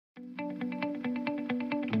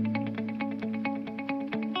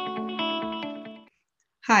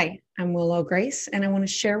Hi, I'm Willow Grace, and I want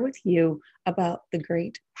to share with you about the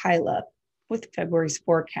Great Pileup with February's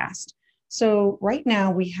forecast. So, right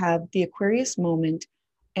now we have the Aquarius moment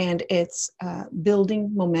and it's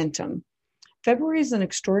building momentum. February is an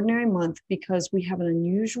extraordinary month because we have an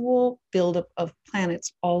unusual buildup of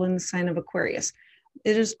planets all in the sign of Aquarius.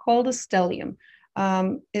 It is called a stellium.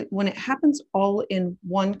 When it happens all in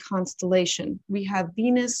one constellation, we have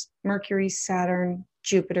Venus, Mercury, Saturn,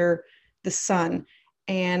 Jupiter, the Sun,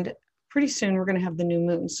 and pretty soon we're going to have the new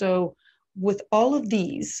moon. So, with all of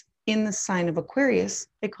these in the sign of Aquarius,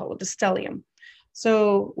 they call it a stellium.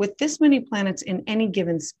 So, with this many planets in any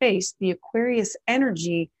given space, the Aquarius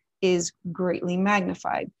energy is greatly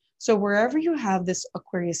magnified. So, wherever you have this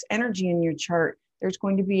Aquarius energy in your chart, there's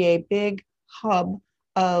going to be a big hub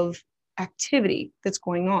of activity that's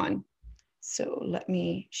going on. So, let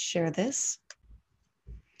me share this.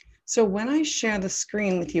 So when I share the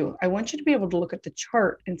screen with you, I want you to be able to look at the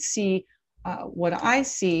chart and see what I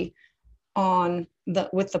see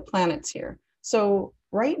with the planets here. So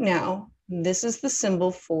right now, this is the symbol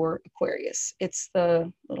for Aquarius. It's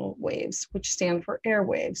the little waves, which stand for air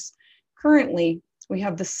waves. Currently, we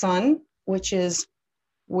have the sun, which is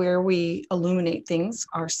where we illuminate things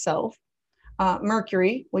ourselves.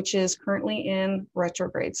 Mercury, which is currently in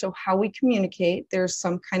retrograde. So how we communicate, there's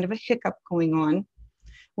some kind of a hiccup going on.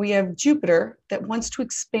 We have Jupiter that wants to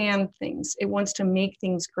expand things. It wants to make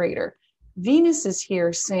things greater. Venus is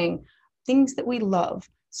here saying things that we love.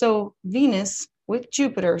 So Venus with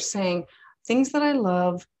Jupiter saying things that I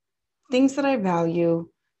love, things that I value,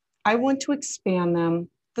 I want to expand them.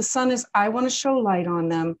 The sun is, I want to show light on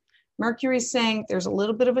them. Mercury is saying there's a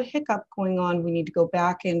little bit of a hiccup going on. We need to go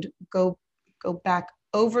back and go back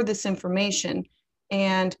over this information.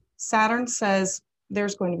 And Saturn says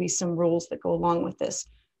there's going to be some rules that go along with this.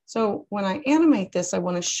 So when I animate this, I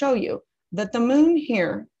want to show you that the moon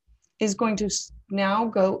here is going to now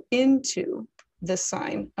go into the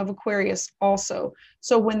sign of Aquarius also.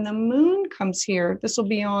 So when the moon comes here, this will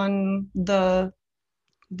be the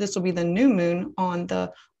new moon on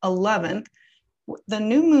the 11th. The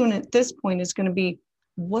new moon at this point is going to be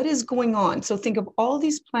what is going on. So think of all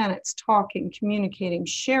these planets talking, communicating,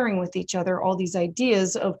 sharing with each other, all these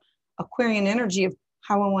ideas of Aquarian energy of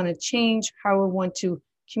how I want to change, how I want to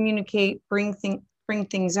communicate, bring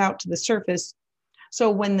things out to the surface. So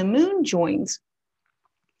when the moon joins,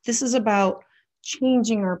 this is about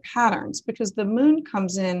changing our patterns because the moon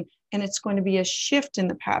comes in and it's going to be a shift in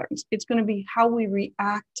the patterns. It's going to be how we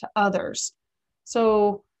react to others.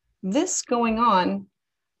 So this going on,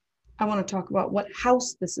 I want to talk about what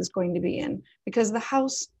house this is going to be in because the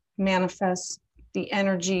house manifests the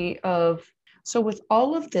energy of, so with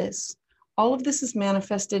all of this is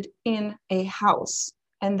manifested in a house.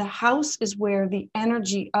 And the house is where the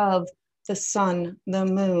energy of the sun, the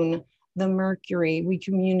moon, the Mercury, we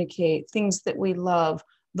communicate, things that we love,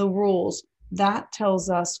 the rules, that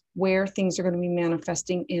tells us where things are going to be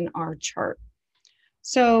manifesting in our chart.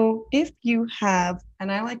 So if you have,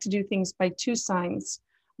 and I like to do things by two signs,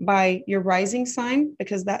 by your rising sign,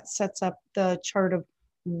 because that sets up the chart of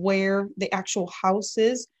where the actual house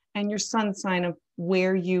is, and your sun sign of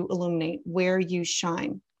where you illuminate, where you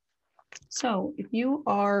shine. So if you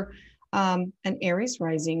are an Aries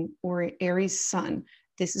rising or an Aries sun,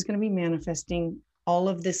 this is going to be manifesting all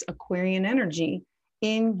of this Aquarian energy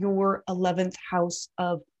in your 11th house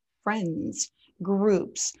of friends,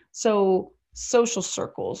 groups, so social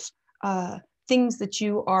circles, things that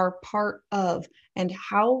you are part of, and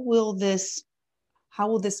how will this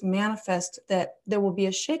manifest that there will be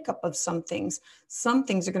a shakeup of some things. Some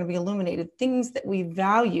things are going to be illuminated. Things that we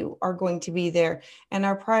value are going to be there. And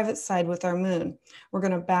our private side with our moon, we're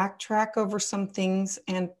going to backtrack over some things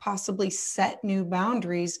and possibly set new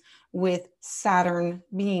boundaries with Saturn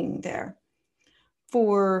being there.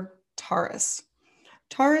 For Taurus,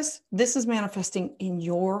 this is manifesting in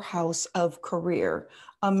your house of career.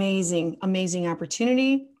 Amazing, amazing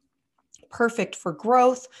opportunity. Perfect for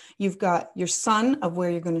growth. You've got your sun of where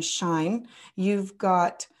you're going to shine. You've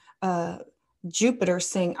got Jupiter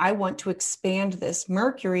saying, I want to expand this.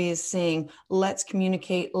 Mercury is saying, let's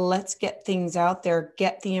communicate, let's get things out there,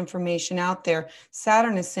 get the information out there.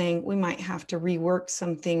 Saturn is saying, we might have to rework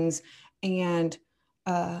some things and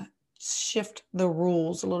shift the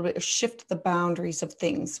rules a little bit, or shift the boundaries of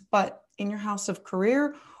things. But in your house of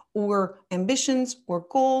career, or ambitions or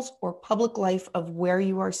goals or public life of where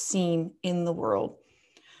you are seen in the world.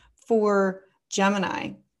 For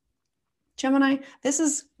Gemini, this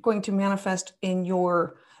is going to manifest in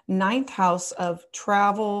your 9th house of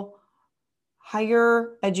travel,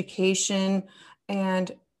 higher education,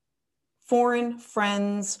 and foreign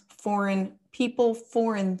friends, foreign people,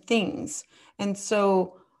 foreign things. And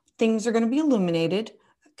so things are going to be illuminated,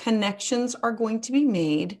 connections are going to be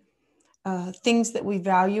made, things that we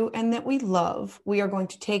value and that we love, we are going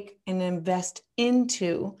to take and invest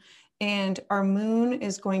into. And our moon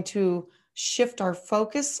is going to shift our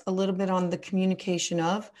focus a little bit on the communication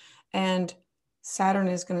of, and Saturn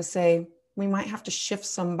is going to say, we might have to shift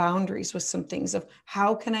some boundaries with some things of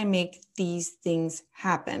how can I make these things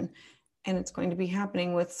happen? And it's going to be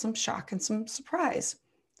happening with some shock and some surprise.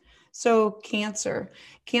 So Cancer,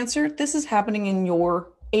 this is happening in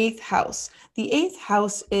your 8th house. The 8th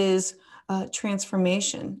house is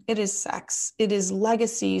transformation. It is sex. It is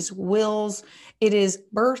legacies, wills. It is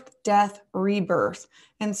birth, death, rebirth.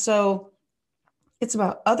 And so it's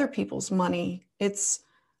about other people's money. It's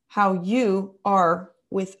how you are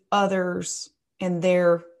with others and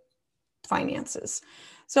their finances.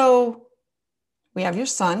 So we have your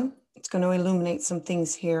sun. It's going to illuminate some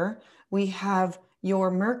things here. We have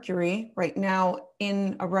your Mercury right now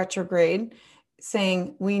in a retrograde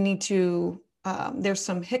saying we need to, there's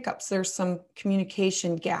some hiccups, there's some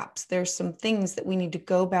communication gaps, there's some things that we need to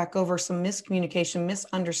go back over, some miscommunication,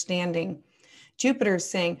 misunderstanding. Jupiter is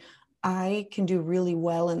saying, I can do really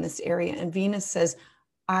well in this area. And Venus says,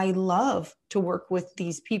 I love to work with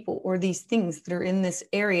these people or these things that are in this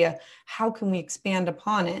area. How can we expand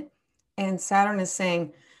upon it? And Saturn is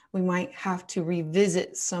saying, we might have to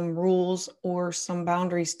revisit some rules or some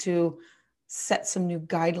boundaries to set some new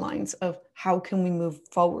guidelines of how can we move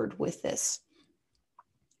forward with this.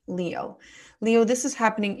 Leo, this is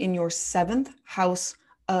happening in your 7th house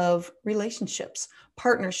of relationships,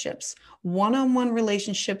 partnerships, one-on-one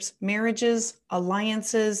relationships, marriages,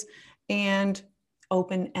 alliances, and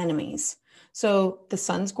open enemies. So the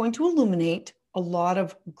sun's going to illuminate a lot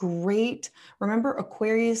of great, remember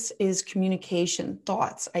Aquarius is communication,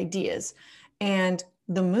 thoughts, ideas, and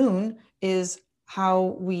the moon is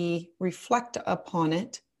how we reflect upon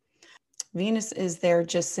it. Venus is there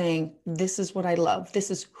just saying, this is what I love. This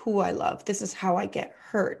is who I love. This is how I get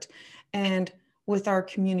hurt. And with our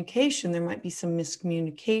communication, there might be some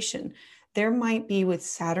miscommunication. There might be with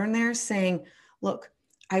Saturn there saying, look,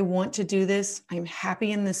 I want to do this. I'm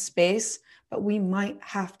happy in this space, but we might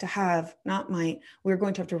have to have, we're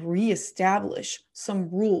going to have to reestablish some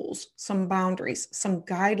rules, some boundaries, some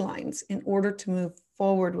guidelines in order to move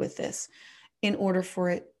forward with this, in order for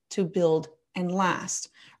it to build and last.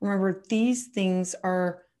 Remember, these things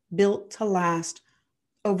are built to last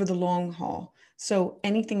over the long haul. So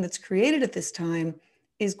anything that's created at this time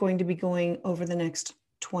is going to be going over the next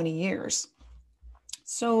 20 years.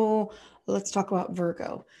 So let's talk about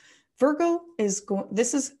Virgo. Virgo is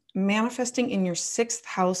this is manifesting in your 6th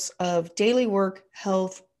house of daily work,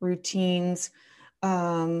 health, routines,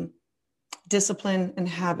 discipline, and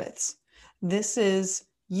habits. This is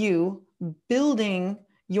you building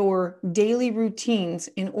your daily routines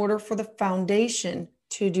in order for the foundation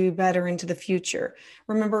to do better into the future.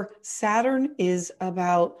 Remember, Saturn is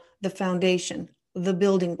about the foundation, the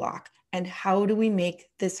building block, and how do we make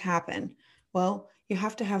this happen? Well, you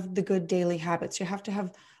have to have the good daily habits. You have to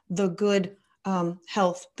have the good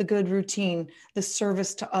health, the good routine, the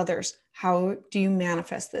service to others. How do you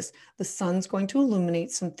manifest this? The sun's going to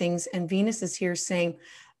illuminate some things, and Venus is here saying,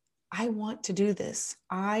 I want to do this.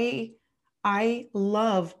 I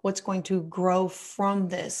love what's going to grow from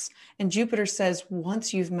this. And Jupiter says,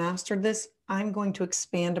 once you've mastered this, I'm going to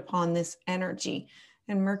expand upon this energy.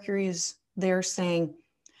 And Mercury is there saying,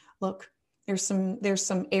 look, there's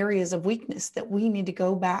some areas of weakness that we need to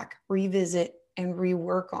go back, revisit, and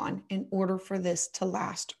rework on in order for this to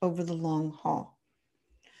last over the long haul.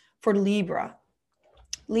 For Libra,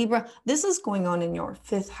 this is going on in your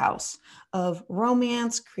 5th house of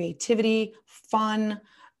romance, creativity, fun,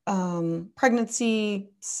 pregnancy,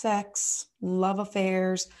 sex, love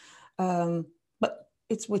affairs, but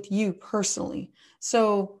it's with you personally.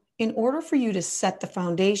 So in order for you to set the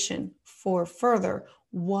foundation for further,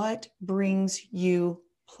 what brings you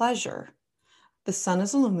pleasure? The sun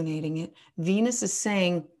is illuminating it. Venus is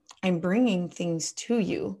saying, I'm bringing things to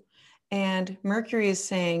you. And Mercury is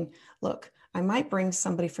saying, look, I might bring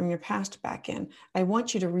somebody from your past back in. I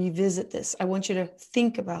want you to revisit this. I want you to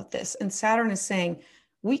think about this. And Saturn is saying,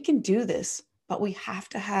 we can do this, but we have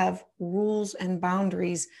to have rules and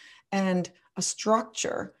boundaries and a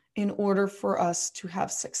structure in order for us to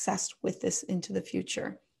have success with this into the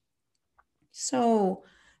future. So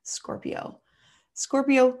Scorpio,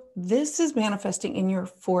 this is manifesting in your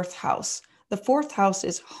 4th house. The 4th house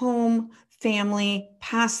is home, family,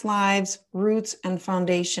 past lives, roots, and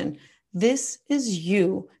foundation. This is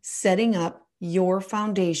you setting up your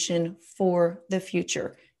foundation for the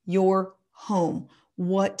future, your home.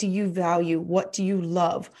 What do you value? What do you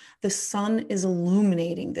love? The sun is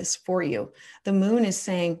illuminating this for you. The moon is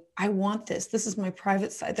saying, I want this. This is my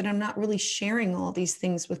private side that I'm not really sharing all these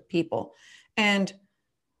things with people. And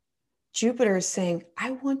Jupiter is saying, I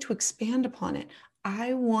want to expand upon it.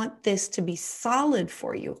 I want this to be solid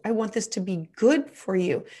for you. I want this to be good for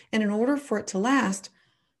you. And in order for it to last,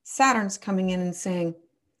 Saturn's coming in and saying,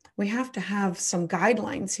 we have to have some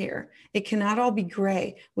guidelines here. It cannot all be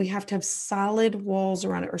gray. We have to have solid walls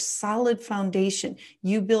around it, or solid foundation.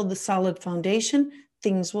 You build the solid foundation,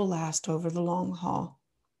 things will last over the long haul.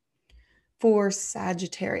 For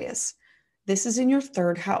Sagittarius, this is in your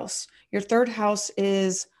third house. Your third house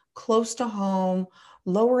is close to home,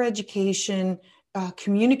 lower education,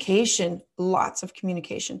 communication, lots of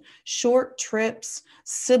communication, short trips,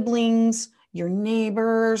 siblings, your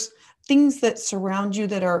neighbors, things that surround you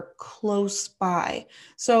that are close by.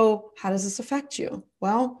 So how does this affect you?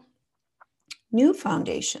 Well, new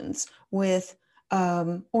foundations with,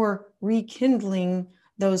 or rekindling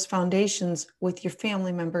those foundations with your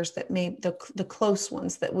family members that may, the close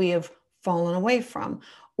ones that we have fallen away from,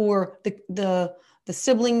 or the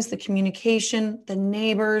siblings, the communication, the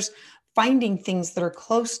neighbors, finding things that are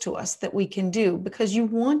close to us that we can do because you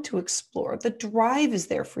want to explore. The drive is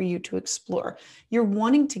there for you to explore. You're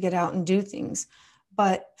wanting to get out and do things,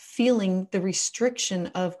 but feeling the restriction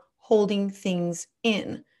of holding things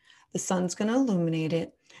in. The sun's going to illuminate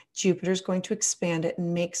it. Jupiter's going to expand it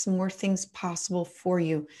and make some more things possible for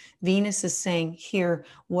you. Venus is saying, here,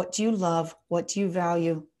 what do you love? What do you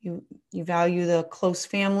value? You value the close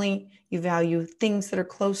family. You value things that are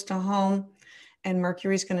close to home. And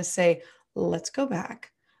Mercury's going to say, let's go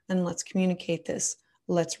back and let's communicate this.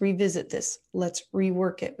 Let's revisit this. Let's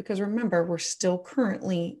rework it. Because remember, we're still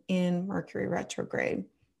currently in Mercury retrograde.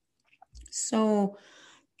 So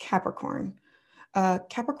Capricorn.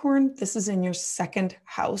 Capricorn, this is in your second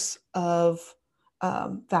house of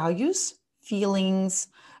values, feelings,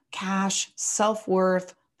 cash,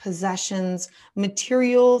 self-worth, possessions,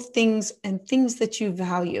 material things, and things that you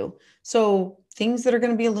value. So things that are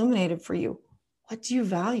going to be illuminated for you. What do you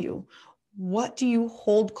value? What do you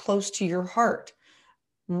hold close to your heart?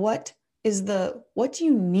 What do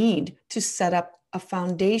you need to set up a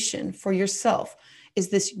foundation for yourself? Is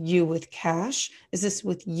this you with cash? Is this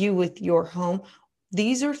with you with your home?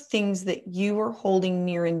 These are things that you are holding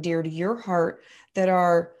near and dear to your heart that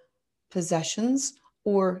are possessions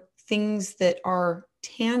or things that are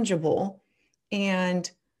tangible,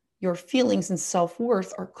 and your feelings and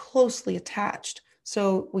self-worth are closely attached.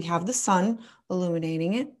 So we have the sun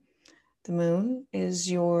illuminating it. The moon is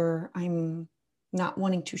I'm not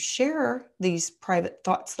wanting to share these private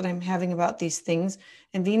thoughts that I'm having about these things.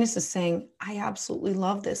 And Venus is saying, I absolutely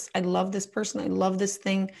love this. I love this person. I love this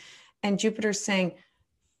thing. And Jupiter's saying,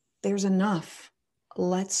 there's enough.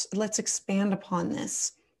 Let's expand upon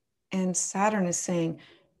this. And Saturn is saying,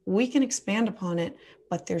 we can expand upon it,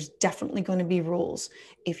 but there's definitely going to be rules.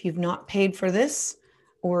 If you've not paid for this,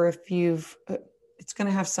 or if it's going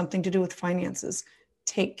to have something to do with finances.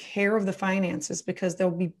 Take care of the finances because there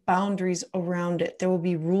will be boundaries around it. There will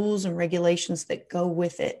be rules and regulations that go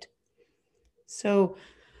with it. So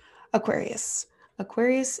Aquarius.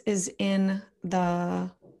 Aquarius is in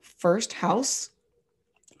the first house.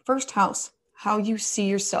 First house, how you see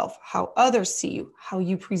yourself, how others see you, how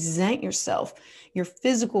you present yourself, your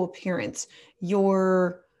physical appearance,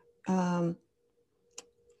 your all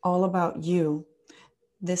about you.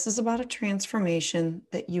 This is about a transformation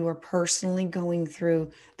that you are personally going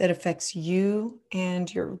through that affects you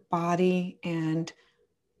and your body and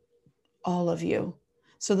all of you.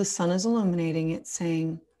 So the sun is illuminating it,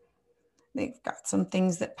 saying they've got some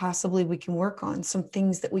things that possibly we can work on, some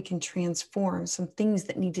things that we can transform, some things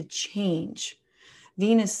that need to change.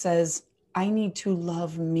 Venus says, I need to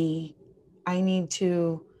love me. I need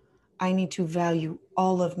to value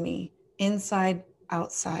all of me, inside,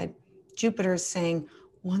 outside. Jupiter is saying,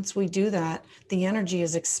 once we do that, the energy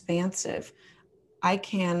is expansive. I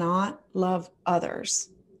cannot love others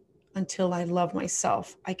until I love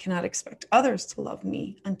myself. I cannot expect others to love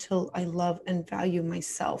me until I love and value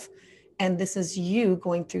myself. And this is you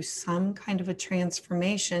going through some kind of a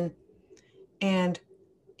transformation. And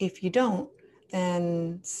if you don't,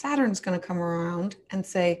 then Saturn's going to come around and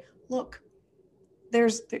say, look,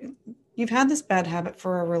 you've had this bad habit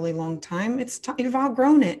for a really long time. You've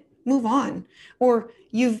outgrown it. Move on. Or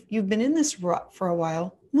you've been in this rut for a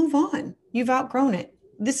while. Move on. You've outgrown it.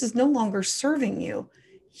 This is no longer serving you.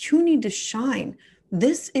 You need to shine.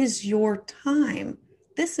 This is your time.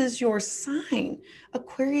 This is your sign.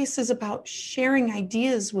 Aquarius is about sharing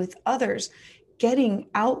ideas with others, getting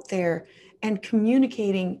out there and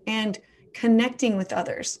communicating and connecting with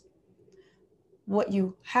others. What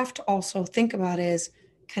you have to also think about is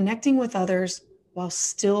connecting with others while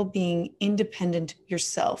still being independent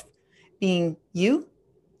yourself, being you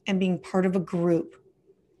and being part of a group.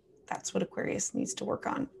 That's what Aquarius needs to work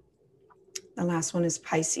on. The last one is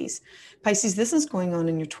Pisces. Pisces, this is going on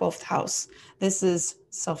in your 12th house. This is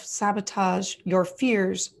self-sabotage, your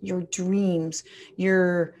fears, your dreams,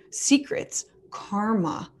 your secrets,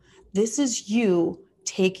 karma. This is you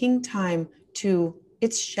taking time to,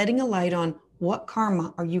 it's shedding a light on what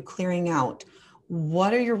karma are you clearing out?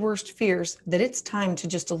 What are your worst fears that it's time to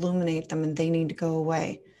just illuminate them and they need to go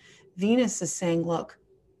away? Venus is saying, look,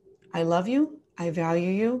 I love you. I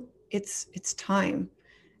value you. It's time.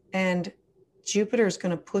 And Jupiter is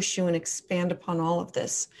going to push you and expand upon all of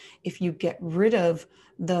this. If you get rid of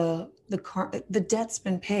the debt's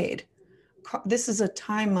been paid. This is a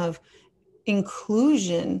time of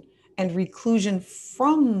inclusion and reclusion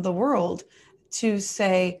from the world to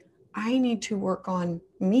say, I need to work on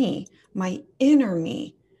me, my inner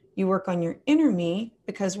me. You work on your inner me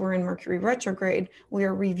because we're in Mercury retrograde. We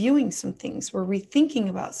are reviewing some things. We're rethinking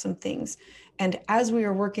about some things. And as we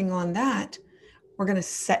are working on that, we're going to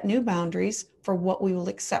set new boundaries for what we will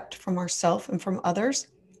accept from ourselves and from others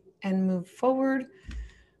and move forward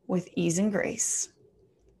with ease and grace.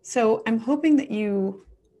 So I'm hoping that you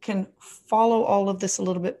can follow all of this a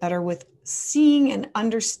little bit better with seeing and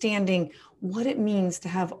understanding what it means to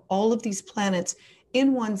have all of these planets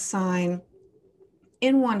in one sign,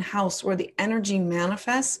 in one house where the energy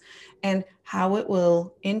manifests and how it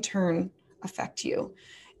will in turn affect you.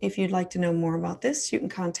 If you'd like to know more about this, you can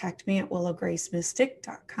contact me at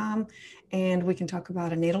willowgracemystic.com and we can talk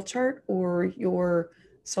about a natal chart or your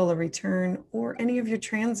solar return or any of your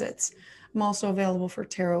transits. I'm also available for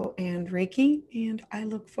tarot and Reiki, and I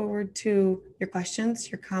look forward to your questions,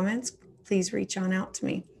 your comments. Please reach on out to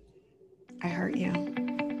me. I heart you.